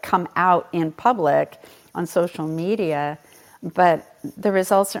 come out in public on social media. But the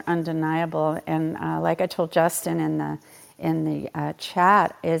results are undeniable. And like I told Justin in the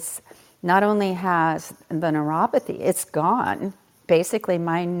chat, is not only has the neuropathy, it's gone. Basically,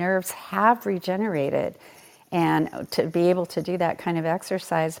 my nerves have regenerated. And to be able to do that kind of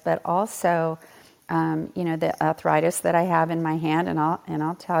exercise, but also the arthritis that I have in my hand, and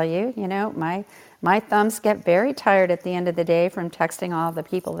I'll tell you, my thumbs get very tired at the end of the day from texting all the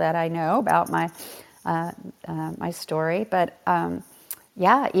people that I know about my story. But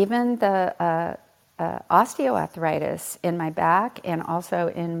even the osteoarthritis in my back and also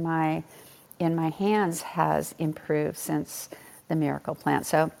in my hands has improved since the miracle plant.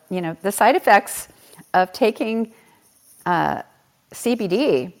 So the side effects of taking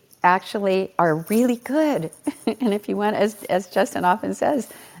CBD actually are really good. And if you want, as Justin often says,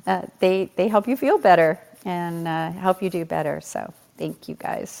 they help you feel better and help you do better. So thank you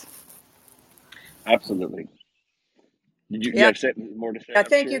guys. Absolutely. Did you Yeah. have more to say? Yeah,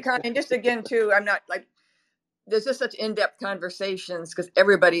 thank you, Connie. And just again, too, I'm not like, there's just such in-depth conversations because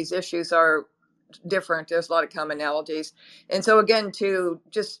everybody's issues are different. There's a lot of commonalities. And so again, too,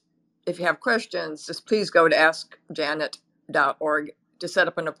 just if you have questions, just please go to askjanet.org to set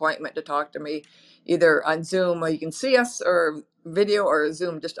up an appointment to talk to me, either on Zoom where you can see us, or video, or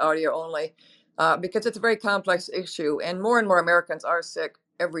Zoom, just audio only, because it's a very complex issue. And more Americans are sick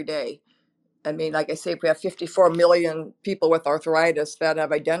every day. I mean, like I say, we have 54 million people with arthritis that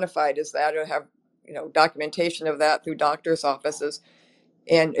have identified as that or have, documentation of that through doctors' offices.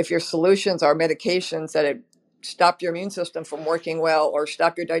 And if your solutions are medications that have stopped your immune system from working well, or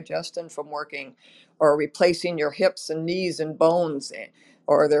stop your digestion from working, or replacing your hips and knees and bones,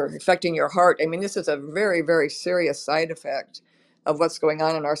 or they're affecting your heart, I mean, this is a very, very serious side effect of what's going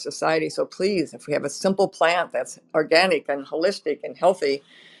on in our society. So please, if we have a simple plant that's organic and holistic and healthy,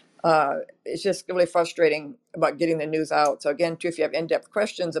 it's just really frustrating about getting the news out. So again, too, if you have in-depth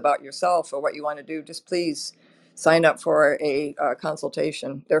questions about yourself or what you want to do, just please sign up for a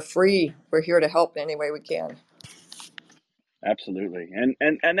consultation. They're free. We're here to help in any way we can. Absolutely.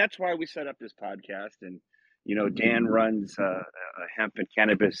 And that's why we set up this podcast. And, Dan runs a hemp and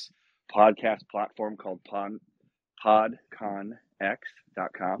cannabis podcast platform called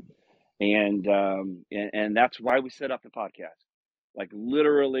podconx.com. And that's why we set up the podcast. Like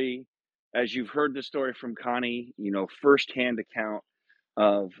literally, as you've heard the story from Connie, firsthand account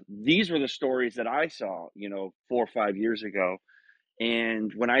of these were the stories that I saw, 4 or 5 years ago.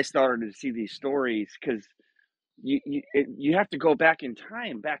 And when I started to see these stories, because you have to go back in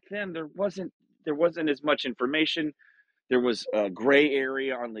time. Back then, there wasn't as much information. There was a gray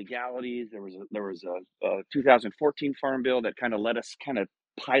area on legalities. There was a 2014 Farm Bill that kind of let us kind of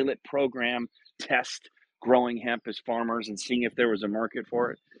pilot program test growing hemp as farmers and seeing if there was a market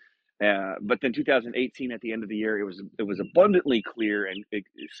for it. But then 2018, at the end of the year, it was abundantly clear and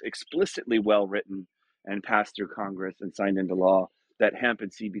explicitly well written and passed through Congress and signed into law that hemp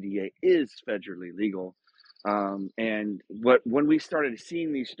and CBDA is federally legal. And when we started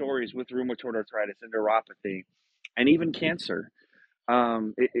seeing these stories with rheumatoid arthritis and neuropathy, and even cancer,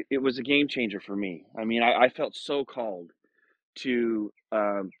 it was a game changer for me. I mean, I felt so called to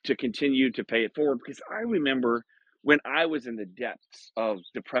continue to pay it forward, because I remember when I was in the depths of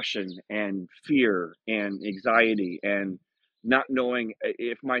depression and fear and anxiety and not knowing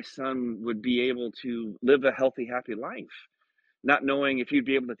if my son would be able to live a healthy, happy life, not knowing if he'd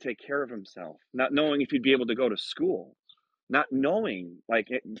be able to take care of himself, not knowing if he'd be able to go to school, not knowing, like,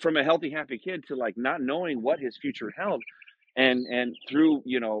 from a healthy, happy kid to like not knowing what his future held. And through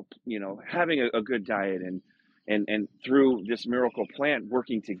having a good diet and through this miracle plant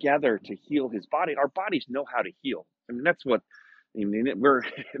working together to heal his body, our bodies know how to heal. I mean, that's what I mean. We're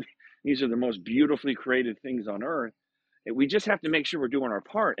these are the most beautifully created things on earth. We just have to make sure we're doing our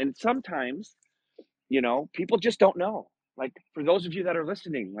part. And sometimes, people just don't know. Like, for those of you that are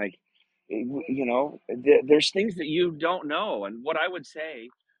listening, like, there's things that you don't know. And what I would say,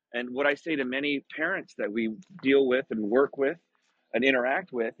 and what I say to many parents that we deal with and work with and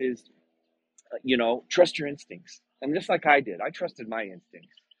interact with is, trust your instincts. And just like I did, I trusted my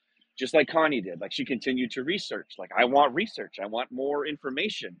instincts. Just like Connie did. Like, she continued to research. Like, I want research. I want more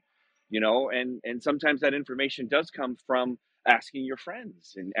information, and sometimes that information does come from asking your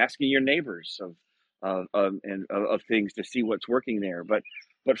friends and asking your neighbors of things to see what's working there. But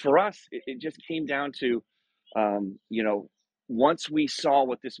for us, it just came down to, once we saw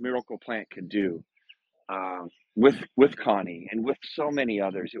what this miracle plant could do, with Connie and with so many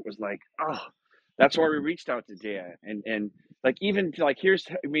others, it was like, oh, that's why we reached out to Dan. And like, even to, like,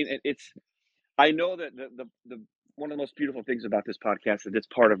 it's, I know that the one of the most beautiful things about this podcast is it's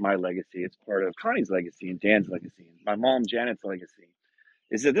part of my legacy. It's part of Connie's legacy and Dan's legacy and my mom Janet's legacy,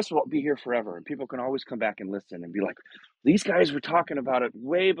 is that this will be here forever, and people can always come back and listen and be like, these guys were talking about it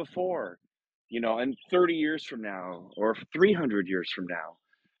way before, and 30 years from now or 300 years from now,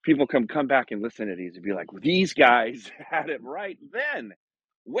 people come back and listen to these and be like, these guys had it right then,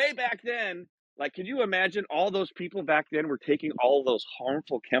 way back then. Like, could you imagine all those people back then were taking all those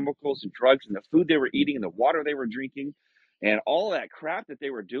harmful chemicals and drugs and the food they were eating and the water they were drinking and all that crap that they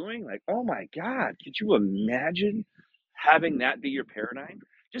were doing? Like, oh my God, could you imagine having that be your paradigm?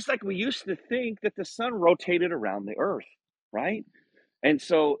 Just like we used to think that the sun rotated around the earth, right? And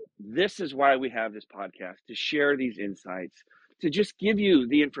so this is why we have this podcast, to share these insights, to just give you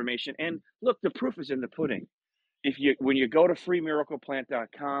the information. And look, the proof is in the pudding. When you go to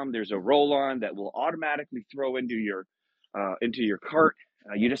freemiracleplant.com, there's a roll-on that will automatically throw into your cart.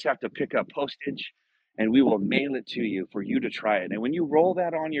 You just have to pick up postage, and we will mail it to you for you to try it. And when you roll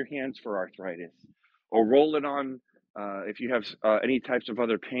that on your hands for arthritis, or roll it on if you have any types of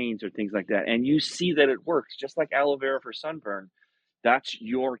other pains or things like that, and you see that it works, just like aloe vera for sunburn, that's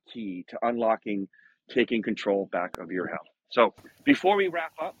your key to unlocking, taking control back of your health. So before we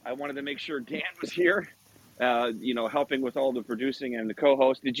wrap up, I wanted to make sure Dan was here, helping with all the producing and the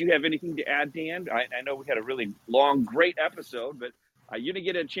co-host. Did you have anything to add, Dan? I know we had a really long, great episode, but you didn't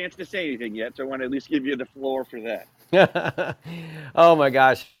get a chance to say anything yet, so I want to at least give you the floor for that. Oh my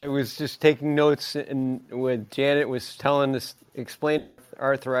gosh, I was just taking notes, and when Janet was telling us, explain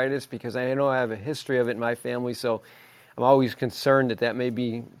arthritis, because I know I have a history of it in my family, so I'm always concerned that may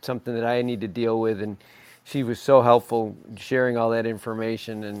be something that I need to deal with. And she was so helpful sharing all that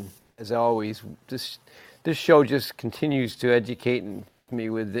information. And as always, this show just continues to educate me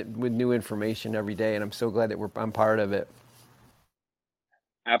with new information every day, and I'm so glad that I'm part of it.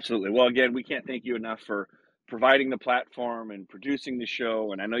 Absolutely. Well, again, we can't thank you enough for providing the platform and producing the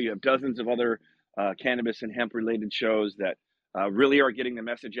show. And I know you have dozens of other cannabis and hemp related shows that really are getting the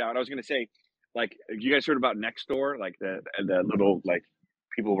message out. I was going to say, like, you guys heard about Nextdoor, like the little, like,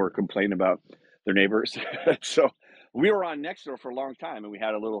 people were complaining about their neighbors. So we were on Nextdoor for a long time, and we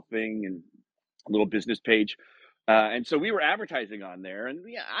had a little thing and a little business page. And so we were advertising on there, and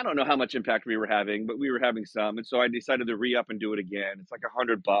yeah, I don't know how much impact we were having, but we were having some. And so I decided to re-up and do it again. It's like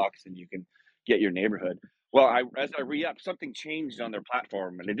 $100 and you can get your neighborhood. Well, as I re-up, something changed on their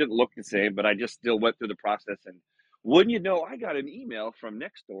platform, and it didn't look the same, but I just still went through the process. And wouldn't you know, I got an email from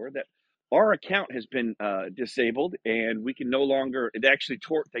Nextdoor that our account has been disabled, and we can no longer.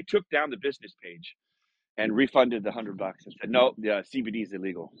 They took down the business page and refunded the $100 and said, no, the CBD is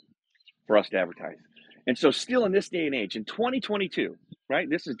illegal for us to advertise. And so still in this day and age, in 2022, right,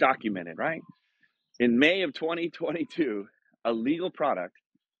 this is documented, right? In May of 2022, a legal product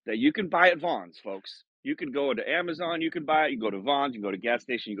that you can buy at Vons, folks, You can go to Amazon, you can buy it, you can go to Vons, you can go to a gas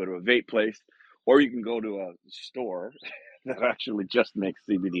station, you can go to a vape place, or you can go to a store that actually just makes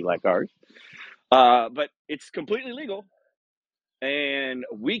CBD like ours. But it's completely legal, and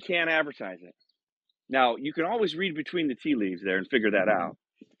we can't advertise it. Now, you can always read between the tea leaves there and figure that out,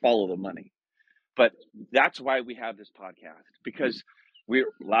 follow the money. But that's why we have this podcast, because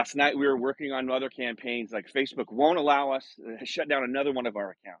last night we were working on other campaigns. Like Facebook won't allow us to shut down another one of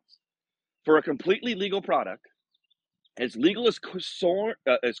our accounts for a completely legal product, as legal as corn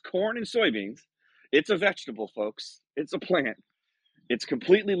and soybeans. It's a vegetable, folks. It's a plant. It's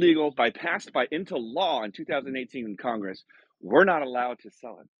completely legal, passed into law in 2018 in Congress. We're not allowed to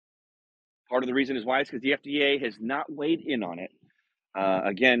sell it. Part of the reason is why is because the FDA has not weighed in on it.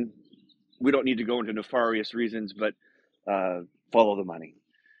 Again, we don't need to go into nefarious reasons, but follow the money.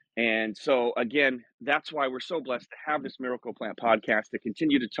 And so, again, that's why we're so blessed to have this Miracle Plant podcast to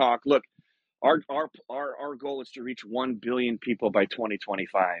continue to talk. Look, our goal is to reach 1 billion people by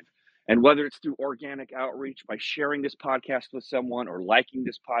 2025. And whether it's through organic outreach, by sharing this podcast with someone, or liking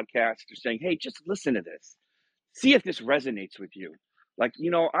this podcast, or saying, hey, just listen to this. See if this resonates with you. Like,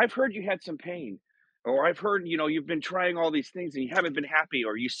 I've heard you had some pain, or I've heard, you've been trying all these things and you haven't been happy,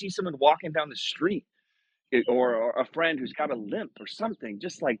 or you see someone walking down the street, or a friend who's got a limp or something,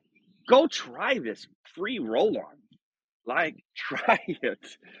 just like, go try this free roll-on. Like, try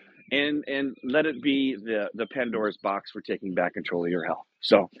it and let it be the Pandora's box for taking back control of your health.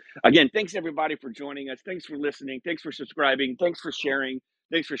 So again, thanks everybody for joining us. Thanks for listening. Thanks for subscribing. Thanks for sharing.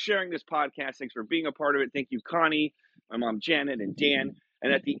 Thanks for sharing this podcast. Thanks for being a part of it. Thank you, Connie, my mom, Janet, and Dan.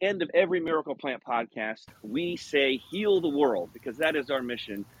 And at the end of every Miracle Plant podcast, we say, heal the world, because that is our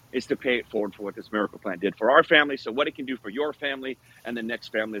mission, is to pay it forward for what this Miracle Plant did for our family. So what it can do for your family and the next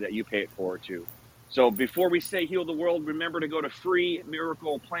family that you pay it forward to. So before we say heal the world, remember to go to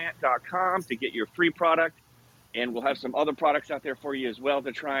freemiracleplant.com to get your free product. And we'll have some other products out there for you as well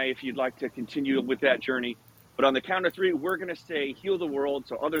to try if you'd like to continue with that journey. But on the count of three, we're going to say heal the world.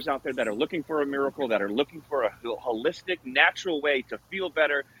 So others out there that are looking for a miracle, that are looking for a holistic, natural way to feel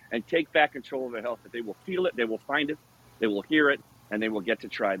better and take back control of their health, that they will feel it, they will find it, they will hear it, and they will get to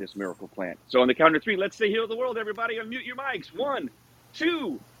try this Miracle Plant. So on the count of three, let's say heal the world, everybody. Unmute your mics. 1,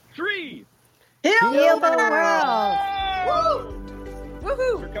 2, 3. Heal the world. Woo!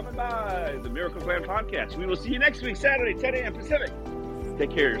 Woohoo! For coming by the Miracle Plant podcast. We will see you next week, Saturday, 10 a.m. Pacific. Take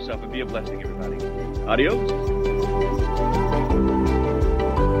care of yourself and be a blessing, everybody. Adios.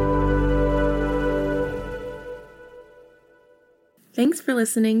 Thanks for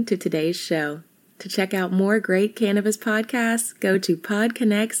listening to today's show. To check out more great cannabis podcasts, go to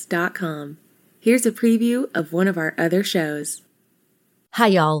podconnects.com. Here's a preview of one of our other shows. Hi,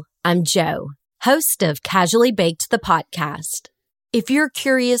 y'all. I'm Jo, host of Casually Baked, the podcast. If you're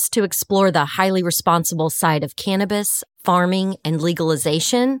curious to explore the highly responsible side of cannabis, farming, and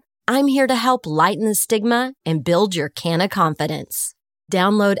legalization, I'm here to help lighten the stigma and build your canna confidence.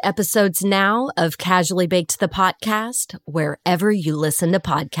 Download episodes now of Casually Baked, the podcast, wherever you listen to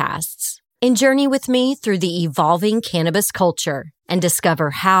podcasts. And journey with me through the evolving cannabis culture and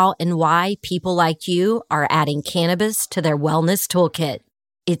discover how and why people like you are adding cannabis to their wellness toolkit.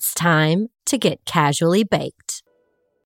 It's time to get casually baked.